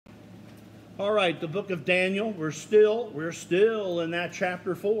All right, the book of Daniel, we're still in that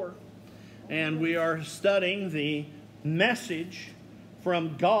chapter 4. And we are studying the message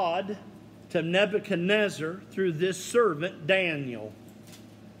from God to Nebuchadnezzar through this servant Daniel.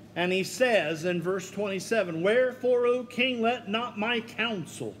 And he says in verse 27, "Wherefore, O king, let my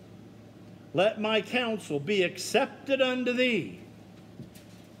counsel be accepted unto thee,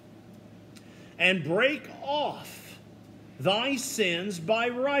 and break off thy sins by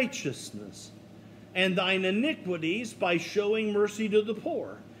righteousness, and thine iniquities by showing mercy to the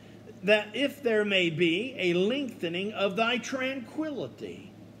poor, that if there may be a lengthening of thy tranquility."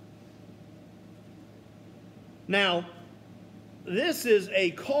 Now, this is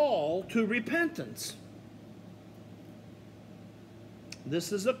a call to repentance.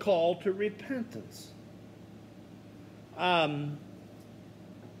 This is a call to repentance. And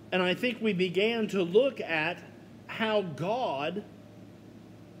I think we began to look at how God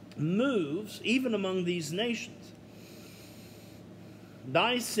moves even among these nations.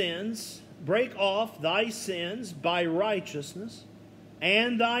 Thy sins, break off thy sins by righteousness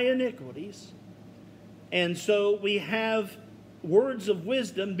and thy iniquities. And so we have words of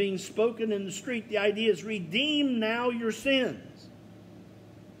wisdom being spoken in the street. The idea is redeem now your sins.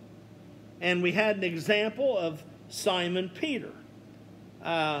 And we had an example of Simon Peter.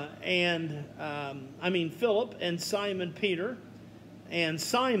 Philip and Simon Peter. And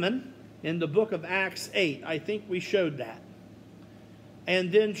Simon in the book of Acts 8. I think we showed that.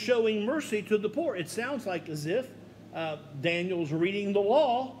 And then showing mercy to the poor. It sounds like as if Daniel's reading the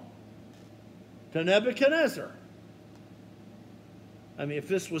law to Nebuchadnezzar. I mean, if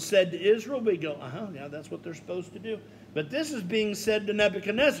this was said to Israel, we go, yeah, that's what they're supposed to do. But this is being said to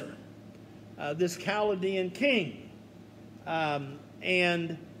Nebuchadnezzar, this Chaldean king. God's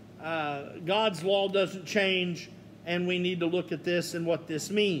law doesn't change, and we need to look at this and what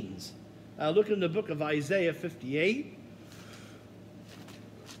this means. Look in the book of Isaiah 58.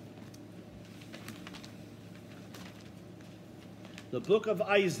 The book of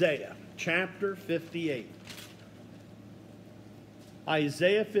Isaiah, chapter 58.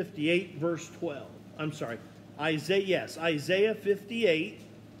 Isaiah 58, verse 12. I'm sorry. Isaiah 58,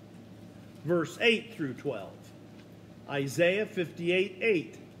 verse 8 through 12. Isaiah 58,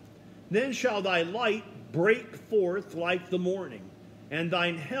 8. "Then shall thy light break forth like the morning, and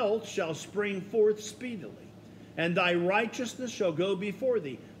thine health shall spring forth speedily. And thy righteousness shall go before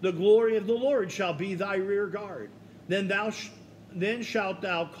thee. The glory of the Lord shall be thy rear guard. Then shalt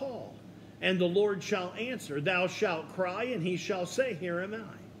thou call, and the Lord shall answer. Thou shalt cry, and he shall say, Here am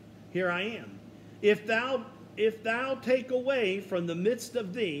I. Here I am. If thou take away from the midst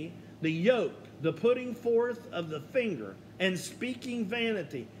of thee the yoke, the putting forth of the finger, and speaking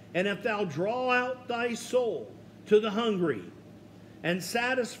vanity, and if thou draw out thy soul to the hungry, and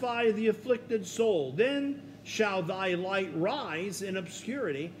satisfy the afflicted soul, then shall thy light rise in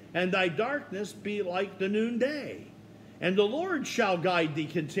obscurity, and thy darkness be like the noonday. And the Lord shall guide thee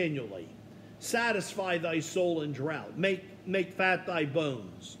continually, satisfy thy soul in drought, make fat thy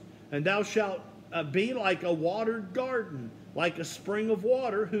bones. And thou shalt be like a watered garden, like a spring of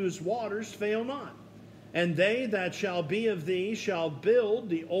water, whose waters fail not. And they that shall be of thee shall build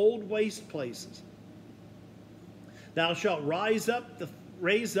the old waste places. Thou shalt raise up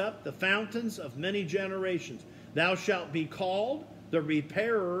the fountains of many generations. Thou shalt be called the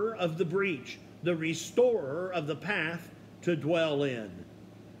repairer of the breach, the restorer of the path to dwell in.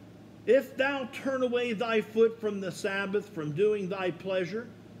 If thou turn away thy foot from the Sabbath, from doing thy pleasure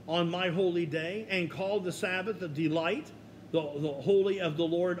on my holy day, and call the Sabbath a delight, the holy of the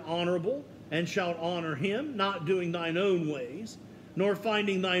Lord honorable, and shalt honor him, not doing thine own ways, nor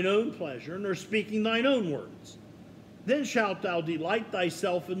finding thine own pleasure, nor speaking thine own words, then shalt thou delight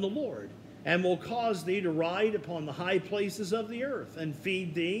thyself in the Lord, and will cause thee to ride upon the high places of the earth, and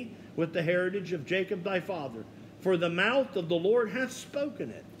feed thee with the heritage of Jacob thy father. For the mouth of the Lord hath spoken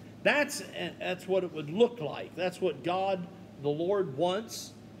it. That's what it would look like. That's what God, the Lord,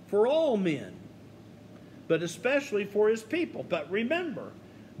 wants for all men, but especially for his people. But remember,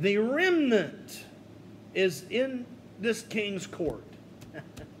 the remnant is in this king's court.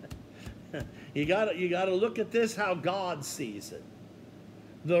 You got to look at this how God sees it.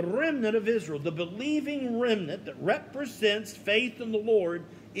 The remnant of Israel, the believing remnant that represents faith in the Lord,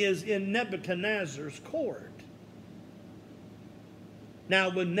 is in Nebuchadnezzar's court. Now,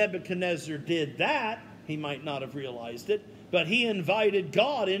 when Nebuchadnezzar did that, he might not have realized it, but he invited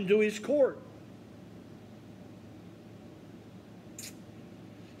God into his court.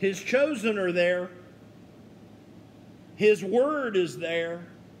 His chosen are there. His word is there.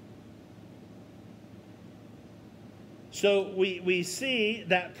 So we see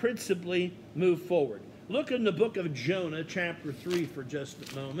that principally move forward. Look in the book of Jonah, chapter 3, for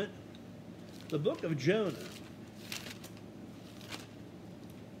just a moment. The book of Jonah.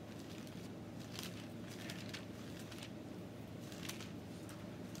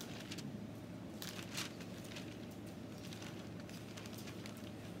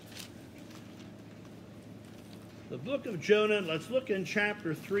 The book of Jonah, let's look in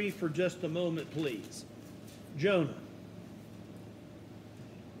chapter 3 for just a moment, please. Jonah.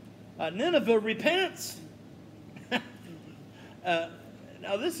 Nineveh repents.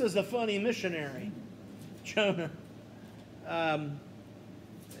 Now this is a funny missionary, Jonah.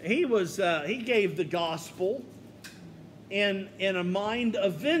 He gave the gospel in a mind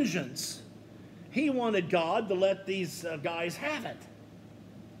of vengeance. He wanted God to let these guys have it.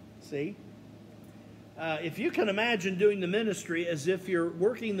 See? If you can imagine doing the ministry as if you're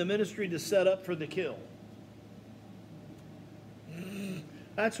working the ministry to set up for the kill.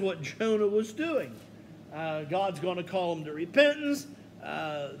 That's what Jonah was doing. God's going to call them to repentance.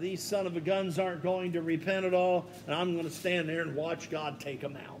 These son of a guns aren't going to repent at all, and I'm going to stand there and watch God take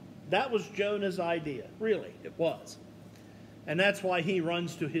them out. That was Jonah's idea. Really, it was. And that's why he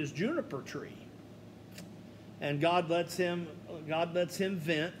runs to his juniper tree. And God lets him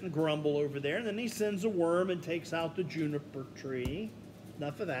vent and grumble over there. And then he sends a worm and takes out the juniper tree.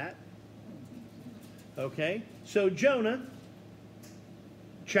 Enough of that. Okay. So Jonah,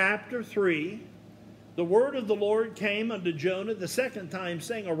 chapter 3. The word of the Lord came unto Jonah the second time,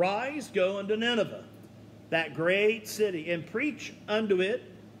 saying, Arise, go unto Nineveh, that great city, and preach unto it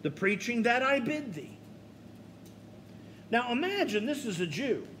the preaching that I bid thee. Now imagine this is a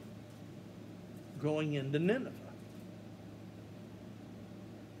Jew going into Nineveh.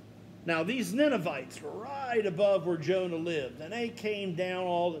 Now these Ninevites were right above where Jonah lived, and they came down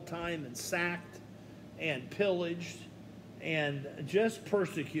all the time and sacked and pillaged and just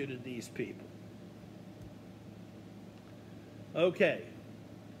persecuted these people. Okay.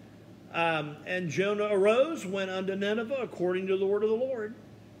 And Jonah arose, went unto Nineveh according to the word of the Lord.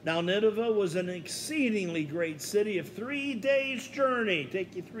 Now Nineveh was an exceedingly great city of 3 days' journey.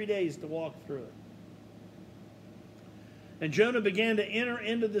 Take you 3 days to walk through it. And Jonah began to enter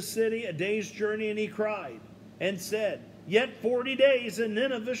into the city a day's journey, and he cried and said, Yet 40 days, and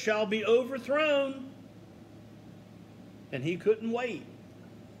Nineveh shall be overthrown. And he couldn't wait.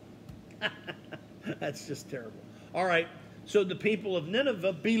 That's just terrible. All right, so the people of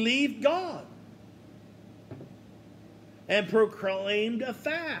Nineveh believed God and proclaimed a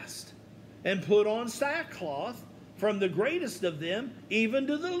fast and put on sackcloth, from the greatest of them even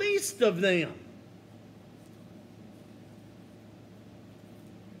to the least of them.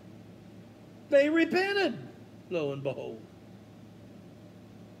 They repented, lo and behold.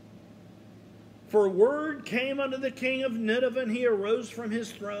 For word came unto the king of Nineveh, and he arose from his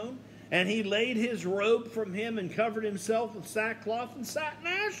throne, and he laid his robe from him and covered himself with sackcloth and satin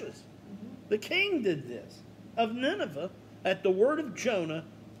ashes. The king did this of Nineveh at the word of Jonah,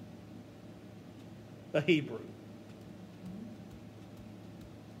 a Hebrew.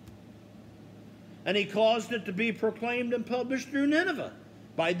 And he caused it to be proclaimed and published through Nineveh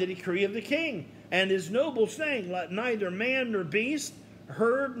by the decree of the king and his nobles, saying, Let neither man nor beast,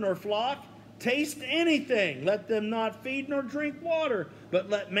 herd nor flock, taste anything. Let them not feed nor drink water, but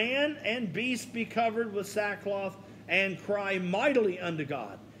let man and beast be covered with sackcloth and cry mightily unto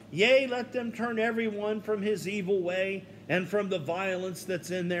God. Yea, let them turn every one from his evil way and from the violence that's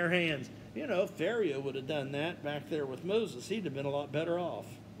in their hands. You know, if Pharaoh would have done that back there with Moses, he'd have been a lot better off.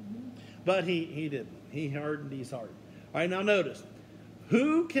 But he didn't. He hardened his heart. All right, now notice.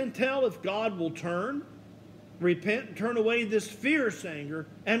 Who can tell if God will repent, and turn away this fierce anger,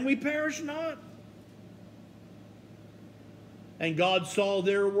 and we perish not? And God saw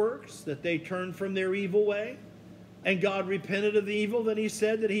their works, that they turned from their evil way, and God repented of the evil that he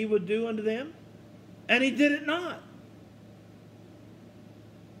said that he would do unto them, and he did it not.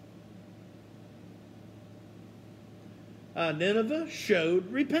 Nineveh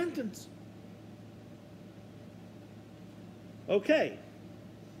showed repentance. Okay.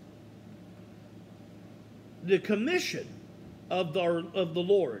 The commission of the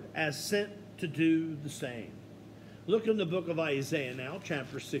Lord as sent to do the same. Look in the book of Isaiah now,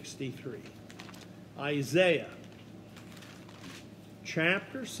 chapter 63. Isaiah,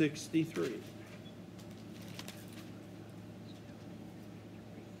 chapter 63.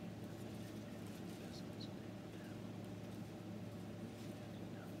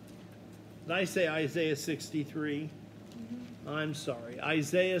 Did I say Isaiah 63? I'm sorry.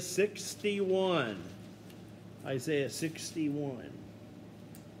 Isaiah 61. Isaiah 61.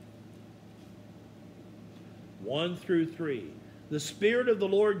 1 through 3. The Spirit of the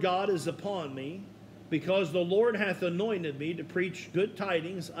Lord God is upon me, because the Lord hath anointed me to preach good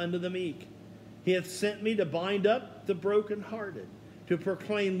tidings unto the meek. He hath sent me to bind up the brokenhearted, to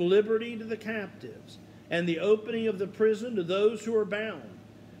proclaim liberty to the captives, and the opening of the prison to those who are bound,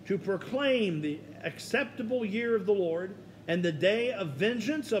 to proclaim the acceptable year of the Lord, and the day of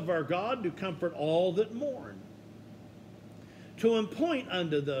vengeance of our God, to comfort all that mourn, to appoint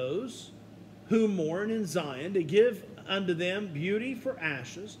unto those who mourn in Zion, to give unto them beauty for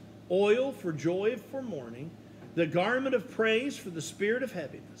ashes, oil for joy for mourning, the garment of praise for the spirit of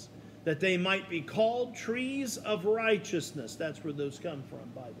heaviness, that they might be called trees of righteousness. That's where those come from,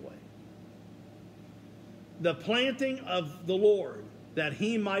 by the way. The planting of the Lord, that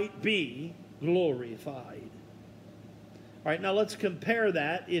he might be glorified. All right, now let's compare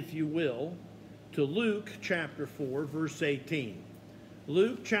that, if you will, to Luke chapter 4, verse 18.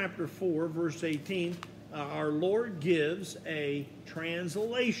 Luke chapter 4, verse 18, our Lord gives a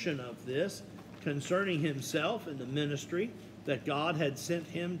translation of this concerning himself and the ministry that God had sent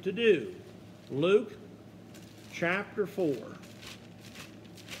him to do. Luke chapter 4.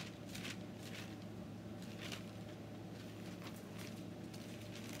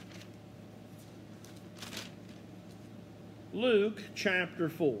 Luke chapter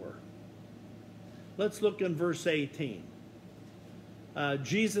 4. Let's look in verse 18.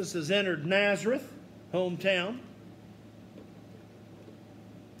 Jesus has entered Nazareth, hometown.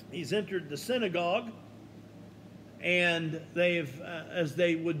 He's entered the synagogue, and they've, as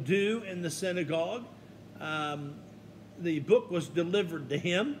they would do in the synagogue, the book was delivered to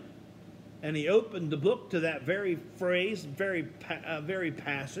him, and he opened the book to that very phrase, very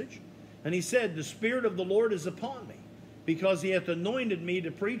passage, and he said, "The Spirit of the Lord is upon me, because he hath anointed me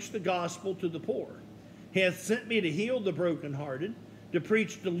to preach the gospel to the poor. He hath sent me to heal the brokenhearted, to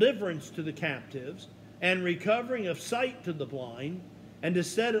preach deliverance to the captives, and recovering of sight to the blind, and to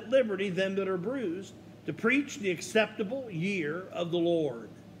set at liberty them that are bruised, to preach the acceptable year of the Lord."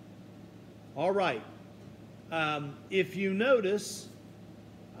 All right. If you notice,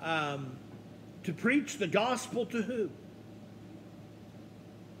 to preach the gospel to who?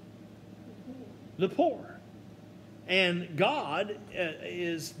 The poor. And God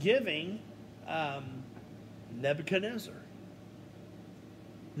is giving Nebuchadnezzar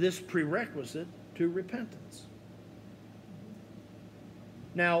this prerequisite to repentance.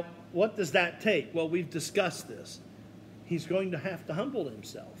 Now, what does that take? Well, we've discussed this. He's going to have to humble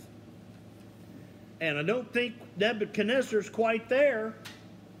himself. And I don't think Nebuchadnezzar's quite there.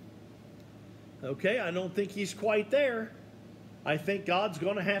 Okay, I don't think he's quite there. I think God's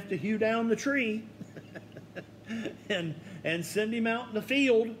going to have to hew down the tree and send him out in the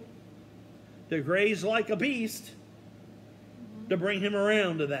field to graze like a beast to bring him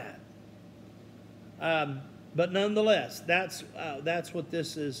around to that. But nonetheless, that's what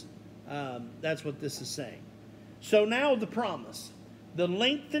this is. That's what this is saying. So now the promise, the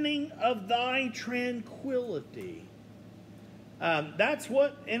lengthening of thy tranquility. That's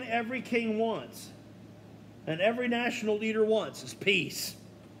what every king wants, and every national leader wants, is peace,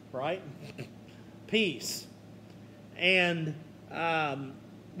 right? Peace. And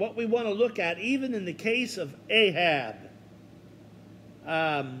what we want to look at, even in the case of Ahab,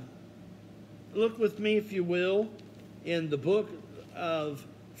 look with me, if you will, in the book of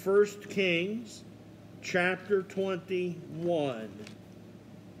 1 Kings, chapter 21.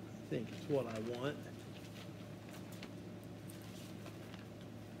 I think it's what I want.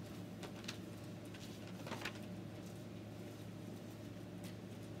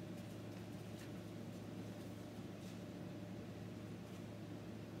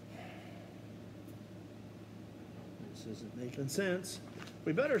 This isn't making sense.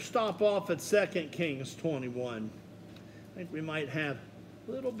 We better stop off at 2 Kings 21. I think we might have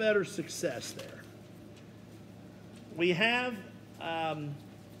a little better success there. We have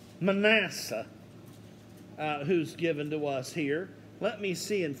Manasseh, who's given to us here. Let me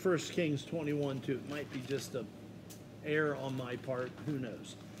see in 1 Kings 21 too. It might be just an error on my part. Who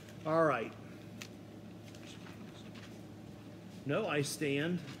knows? All right. No, I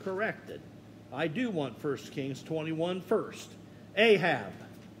stand corrected. I do want 1 Kings 21 first. Ahab.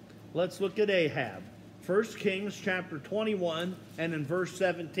 Let's look at Ahab. 1 Kings chapter 21 and in verse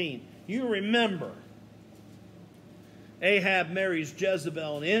 17. You remember, Ahab marries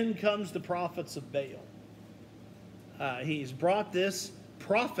Jezebel, and in comes the prophets of Baal. He's brought this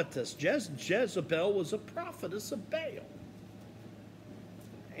prophetess. Jezebel was a prophetess of Baal.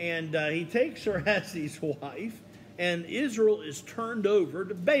 And he takes her as his wife, and Israel is turned over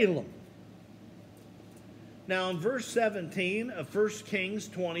to Balaam. Now in verse 17 of 1 Kings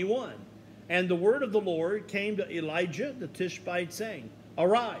 21, And the word of the Lord came to Elijah the Tishbite, saying,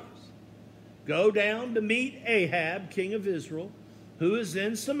 Arise, go down to meet Ahab, king of Israel, who is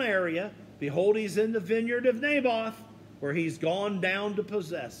in Samaria. Behold, he's in the vineyard of Naboth, where he's gone down to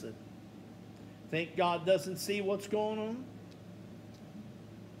possess it. Think God doesn't see what's going on?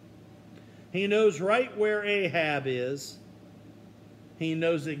 He knows right where Ahab is. He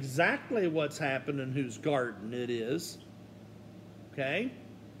knows exactly what's happening, whose garden it is. Okay?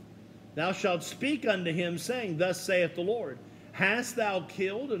 Thou shalt speak unto him, saying, Thus saith the Lord, Hast thou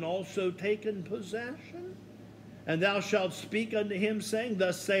killed and also taken possession? And thou shalt speak unto him, saying,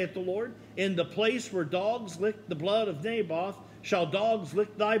 Thus saith the Lord, In the place where dogs licked the blood of Naboth, shall dogs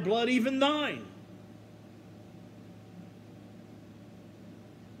lick thy blood, even thine.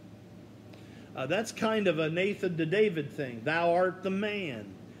 That's kind of a Nathan to David thing. Thou art the man.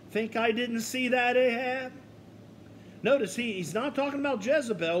 Think I didn't see that, Ahab? Notice he's not talking about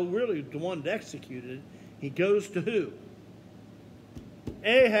Jezebel, really the one that executed it. He goes to who?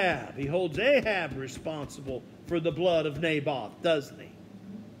 Ahab. He holds Ahab responsible for the blood of Naboth, doesn't he?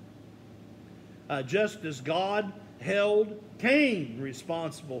 Just as God held Cain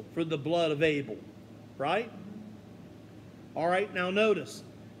responsible for the blood of Abel. Right? All right, now notice.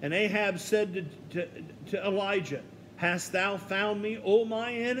 And Ahab said to Elijah, Hast thou found me, O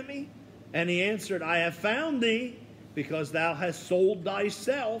my enemy? And he answered, I have found thee, because thou hast sold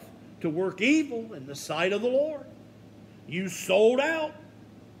thyself to work evil in the sight of the Lord. You sold out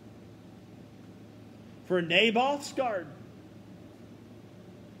for Naboth's garden.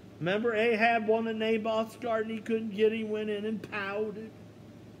 Remember, Ahab wanted Naboth's garden. He couldn't get it. He went in and pouted.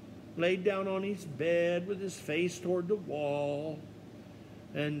 Laid down on his bed with his face toward the wall.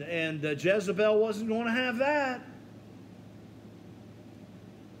 And Jezebel wasn't going to have that.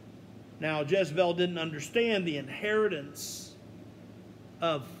 Now, Jezebel didn't understand the inheritance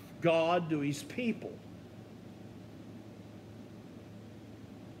of God to his people.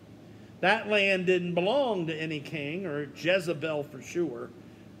 That land didn't belong to any king, or Jezebel for sure.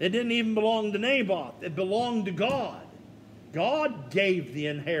 It didn't even belong to Naboth. It belonged to God. God gave the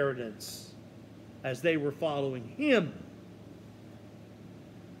inheritance as they were following him.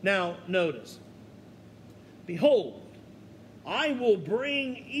 Now, notice. Behold, I will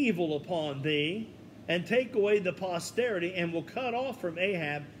bring evil upon thee, and take away the posterity, and will cut off from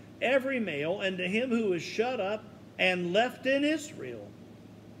Ahab every male, and to him who is shut up and left in Israel.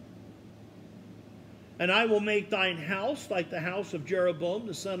 And I will make thine house like the house of Jeroboam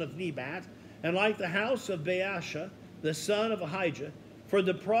the son of Nebat, and like the house of Baasha the son of Ahijah, for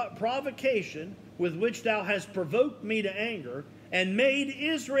the provocation with which thou hast provoked me to anger, and made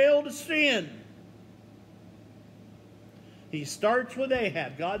Israel to sin. He starts with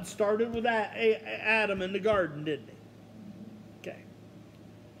Ahab. God started with Adam in the garden, didn't he? Okay.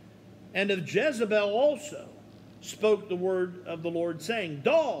 And of Jezebel also spoke the word of the Lord, saying,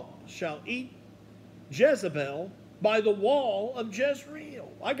 Dogs shall eat Jezebel by the wall of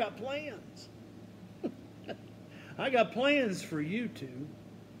Jezreel. I got plans. I got plans for you two.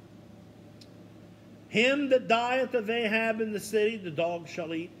 Him that dieth of Ahab in the city, the dogs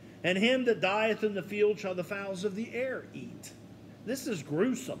shall eat. And him that dieth in the field shall the fowls of the air eat. This is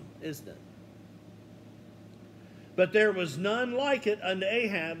gruesome, isn't it? But there was none like it unto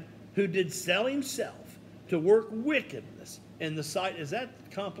Ahab, who did sell himself to work wickedness in the sight. Is that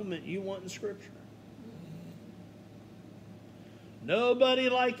the compliment you want in Scripture? Nobody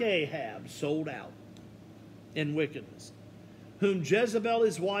like Ahab sold out in wickedness, whom Jezebel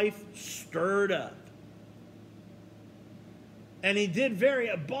his wife stirred up. And he did very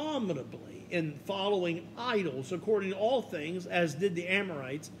abominably in following idols, according to all things, as did the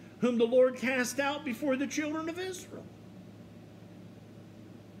Amorites, whom the Lord cast out before the children of Israel.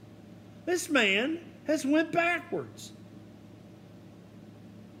 This man has went backwards.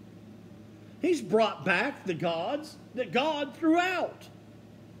 He's brought back the gods that God threw out.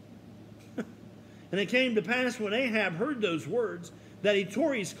 And it came to pass when Ahab heard those words, that he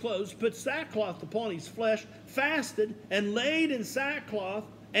tore his clothes, put sackcloth upon his flesh, fasted, and laid in sackcloth,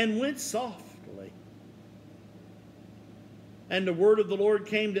 and went softly. And the word of the Lord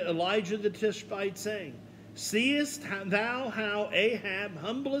came to Elijah the Tishbite, saying, Seest thou how Ahab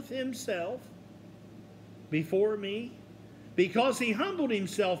humbleth himself before me? Because he humbled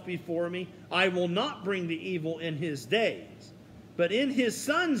himself before me, I will not bring the evil in his days, but in his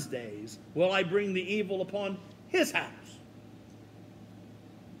son's days will I bring the evil upon his house.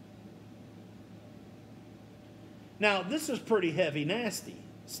 Now, this is pretty heavy, nasty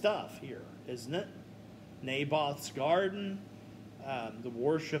stuff here, isn't it? Naboth's garden, the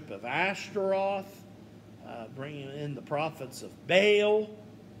worship of Ashtaroth, bringing in the prophets of Baal,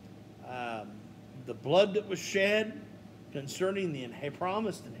 the blood that was shed concerning the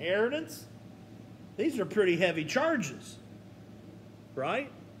promised inheritance. These are pretty heavy charges,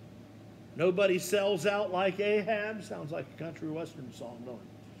 right? Nobody sells out like Ahab. Sounds like a country western song, don't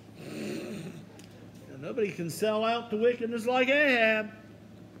it? Nobody can sell out to wickedness like Ahab.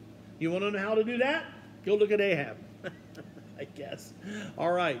 You want to know how to do that? Go look at Ahab, I guess.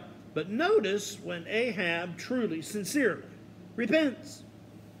 All right. But notice when Ahab truly, sincerely repents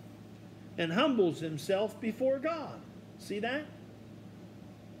and humbles himself before God. See that?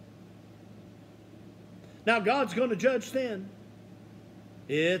 Now God's going to judge sin.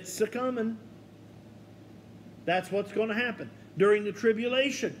 It's a-coming. That's what's going to happen. During the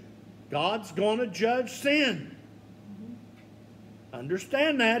tribulation, God's going to judge sin.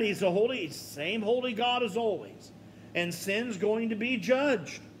 Understand that. He's a holy, same holy God as always. And sin's going to be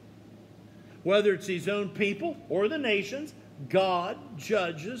judged. Whether it's his own people or the nations, God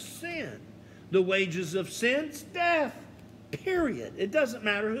judges sin. The wages of sin's death. Period. It doesn't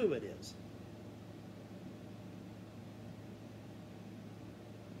matter who it is.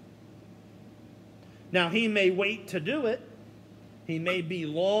 Now, he may wait to do it. He may be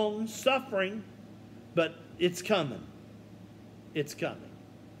long-suffering, but it's coming. It's coming.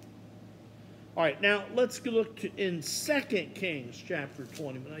 All right, now let's look in 2 Kings chapter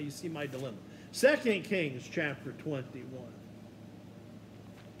 20. Now you see my dilemma. 2 Kings chapter 21.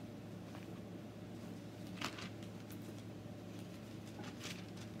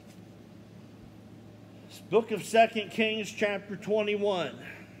 Book of 2 Kings chapter 21.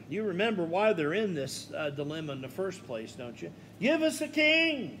 You remember why they're in this dilemma in the first place, don't you? Give us a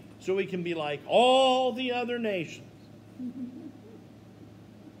king so we can be like all the other nations.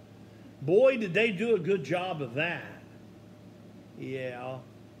 Boy, did they do a good job of that. Yeah.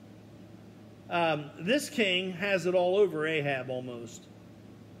 This king has it all over Ahab almost,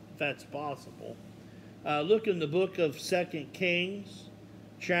 if that's possible. Look in the book of 2 Kings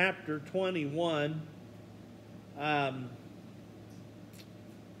chapter 21.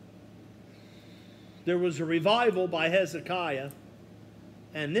 There was a revival by Hezekiah,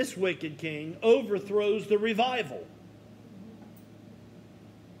 and this wicked king overthrows the revival.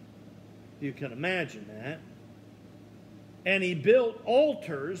 You can imagine that. And he built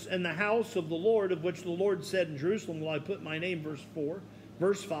altars in the house of the Lord, of which the Lord said in Jerusalem, will I put my name, verse 4,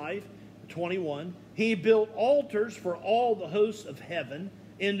 verse 5, 21. He built altars for all the hosts of heaven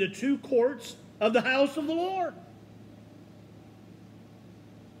in the two courts of the house of the Lord.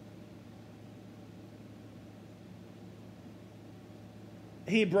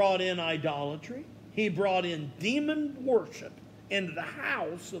 He brought in idolatry. He brought in demon worship into the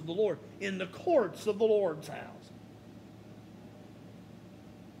house of the Lord, in the courts of the Lord's house.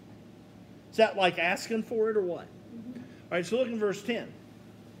 Is that like asking for it or what? Mm-hmm. All right, so look in verse 10.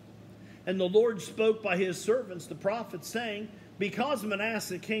 And the Lord spoke by his servants, the prophets, saying, because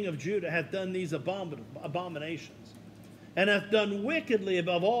Manasseh king of Judah hath done these abominations, and hath done wickedly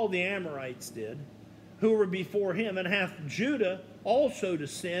above all the Amorites did, who were before him, and hath Judah also to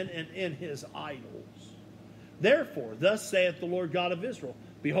sin and in his idols. Therefore, thus saith the Lord God of Israel,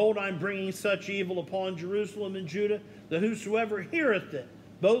 behold, I am bringing such evil upon Jerusalem and Judah, that whosoever heareth it,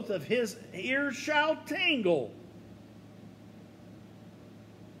 both of his ears shall tingle.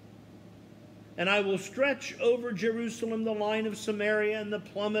 And I will stretch over Jerusalem the line of Samaria and the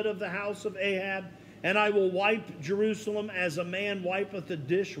plummet of the house of Ahab, and I will wipe Jerusalem as a man wipeth a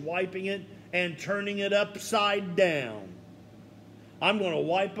dish, wiping it and turning it upside down. I'm going to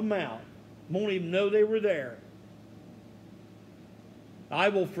wipe them out. Won't even know they were there. I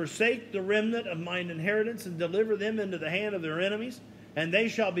will forsake the remnant of mine inheritance and deliver them into the hand of their enemies, and they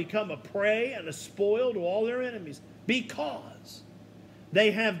shall become a prey and a spoil to all their enemies, because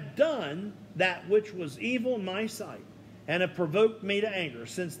they have done that which was evil in my sight, and have provoked me to anger,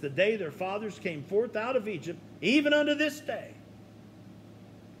 since the day their fathers came forth out of Egypt, even unto this day.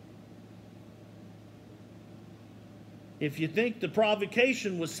 If you think the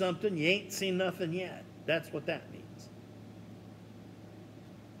provocation was something, you ain't seen nothing yet. That's what that means.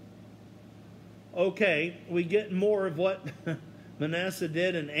 Okay, we get more of what Manasseh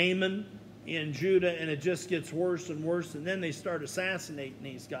did and Amon in Judah, and it just gets worse and worse, and then they start assassinating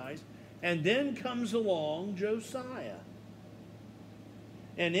these guys. And then comes along Josiah.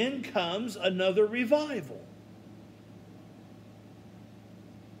 And in comes another revival.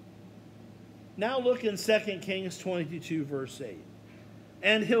 Now look in 2 Kings 22, verse 8.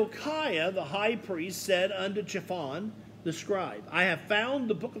 And Hilkiah the high priest said unto Shaphan the scribe, I have found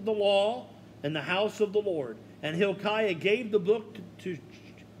the book of the law in the house of the Lord. And Hilkiah gave the book to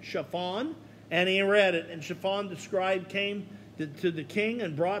Shaphan, and he read it. And Shaphan the scribe came to the king,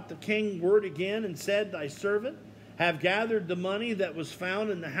 and brought the king word again, and said, Thy servant have gathered the money that was found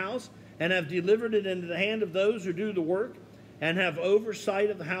in the house, and have delivered it into the hand of those who do the work, and have oversight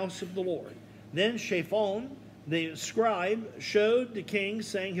of the house of the Lord. Then Shaphan the scribe showed the king,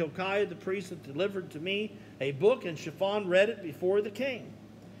 saying, Hilkiah the priest hath delivered to me a book, and Shaphan read it before the king.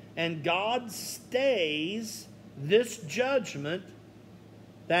 And God stays this judgment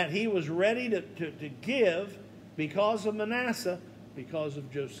that he was ready to give because of Manasseh, because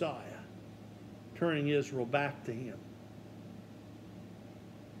of Josiah, turning Israel back to him.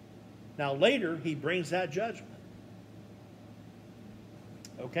 Now later, he brings that judgment.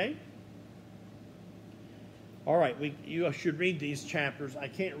 Okay? All right, you should read these chapters. I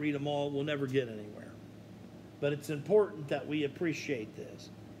can't read them all. We'll never get anywhere. But it's important that we appreciate this.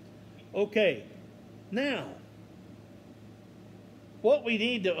 Okay, now, what we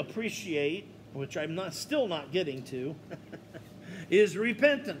need to appreciate, which I'm still not getting to, is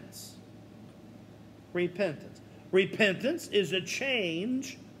repentance. Repentance. Repentance is a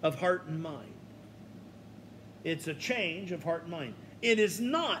change of heart and mind. It's a change of heart and mind. It is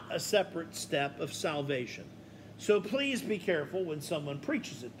not a separate step of salvation. So please be careful when someone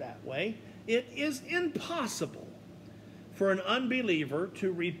preaches it that way. It is impossible for an unbeliever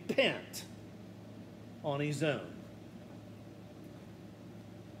to repent on his own.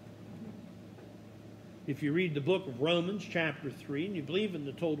 If you read the book of Romans, chapter 3, and you believe in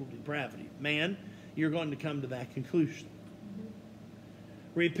the total depravity of man, you're going to come to that conclusion.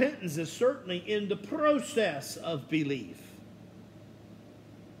 Repentance is certainly in the process of belief,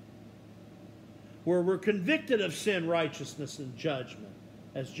 where we're convicted of sin, righteousness, and judgment,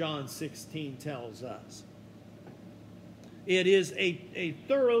 as John 16 tells us. It is a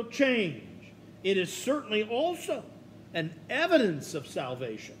thorough change. It is certainly also an evidence of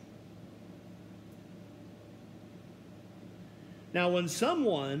salvation. Now, when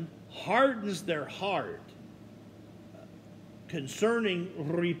someone hardens their heart concerning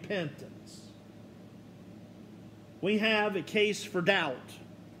repentance, we have a case for doubt.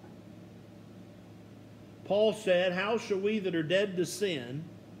 Paul said, how shall we that are dead to sin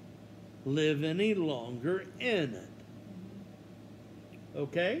live any longer in it?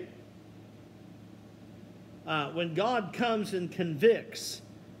 Okay? When God comes and convicts,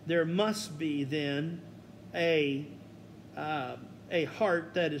 there must be then a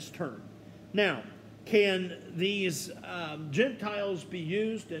heart that is turned. Now, can these Gentiles be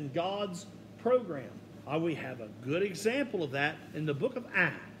used in God's program? We have a good example of that in the book of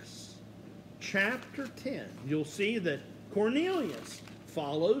Acts, chapter 10. You'll see that Cornelius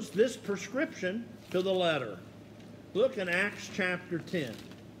follows this prescription to the letter. Look in Acts chapter 10.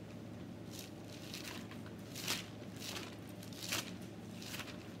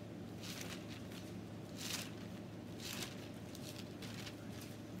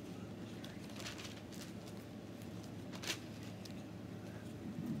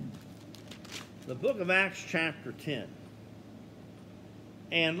 The book of Acts chapter 10.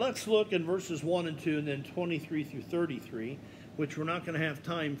 And let's look in verses 1 and 2 and then 23 through 33, which we're not going to have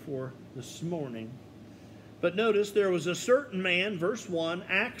time for this morning. But notice, there was a certain man, verse 1,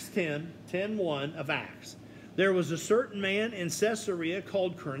 Acts 10:1 of Acts. There was a certain man in Caesarea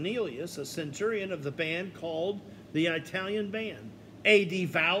called Cornelius, a centurion of the band called the Italian band, a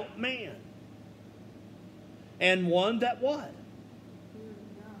devout man. And one that what?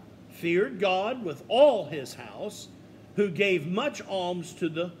 Feared God with all his house, who gave much alms to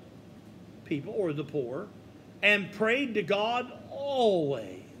the people or the poor, and prayed to God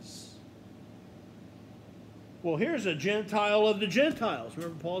always. Well, here's a Gentile of the Gentiles.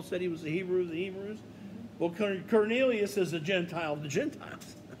 Remember Paul said he was a Hebrew of the Hebrews? Well, Cornelius is a Gentile of the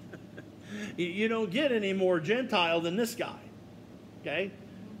Gentiles. You don't get any more Gentile than this guy. Okay?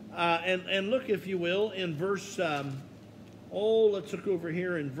 And look, if you will, in verse... let's look over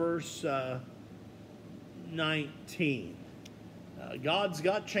here in verse 19. God's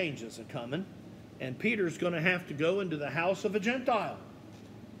got changes a-coming, and Peter's going to have to go into the house of a Gentile.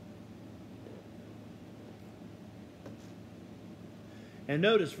 And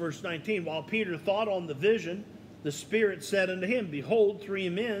notice verse 19, while Peter thought on the vision, the Spirit said unto him, Behold, 3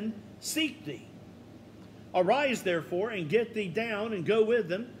 men seek thee. Arise, therefore, and get thee down, and go with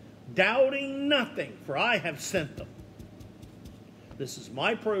them, doubting nothing, for I have sent them. This is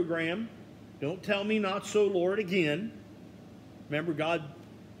my program. Don't tell me not so, Lord, again. Remember, God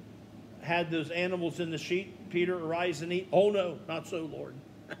had those animals in the sheet. Peter, arise and eat. Oh, no, not so, Lord.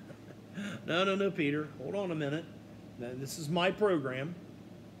 No, Peter. Hold on a minute. This is my program.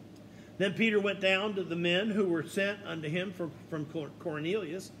 Then Peter went down to the men who were sent unto him from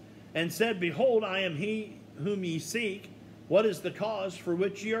Cornelius, and said, Behold, I am he whom ye seek. What is the cause for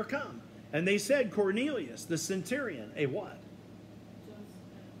which ye are come? And they said, Cornelius, the centurion, a what?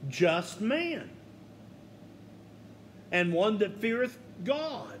 Just man. And one that feareth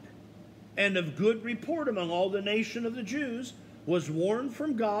God, and of good report among all the nation of the Jews, was warned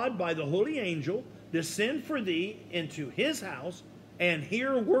from God by the holy angel to send for thee into his house and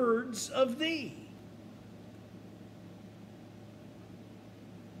hear words of thee.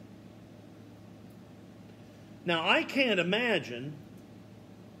 Now, I can't imagine,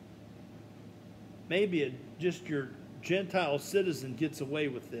 maybe just your Gentile citizen gets away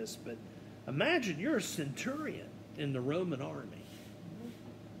with this, but imagine you're a centurion in the Roman army.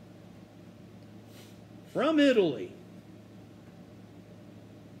 From Italy.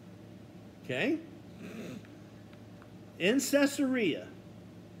 Okay? In Caesarea.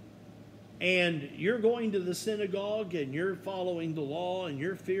 And you're going to the synagogue and you're following the law and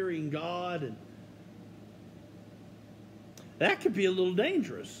you're fearing God, and that could be a little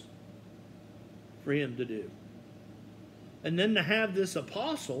dangerous for him to do. And then to have this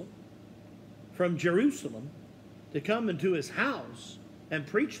apostle from Jerusalem to come into his house and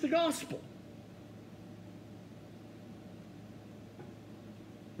preach the gospel.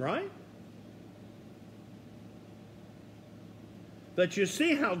 Right? But you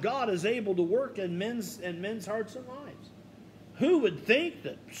see how God is able to work in men's hearts and lives. Who would think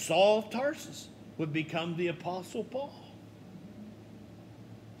that Saul of Tarsus would become the Apostle Paul?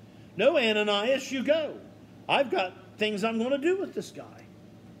 No, Ananias, you go. I've got things I'm going to do with this guy.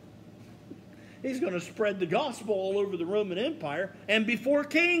 He's going to spread the gospel all over the Roman Empire and before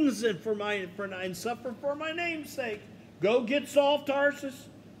kings and suffer for my name's sake. Go get Saul of Tarsus.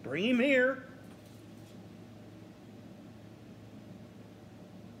 Bring him here.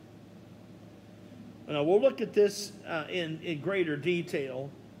 Now, we'll look at this in greater detail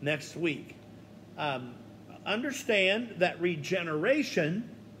next week. Understand that regeneration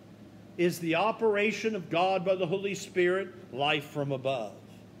is the operation of God by the Holy Spirit, life from above.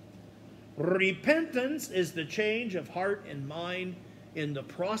 Repentance is the change of heart and mind in the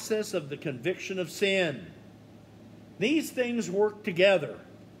process of the conviction of sin. These things work together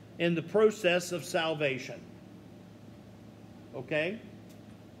in the process of salvation. Okay?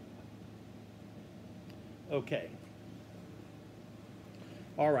 Okay.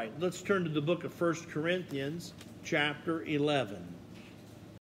 All right, let's turn to the book of 1 Corinthians, chapter 11.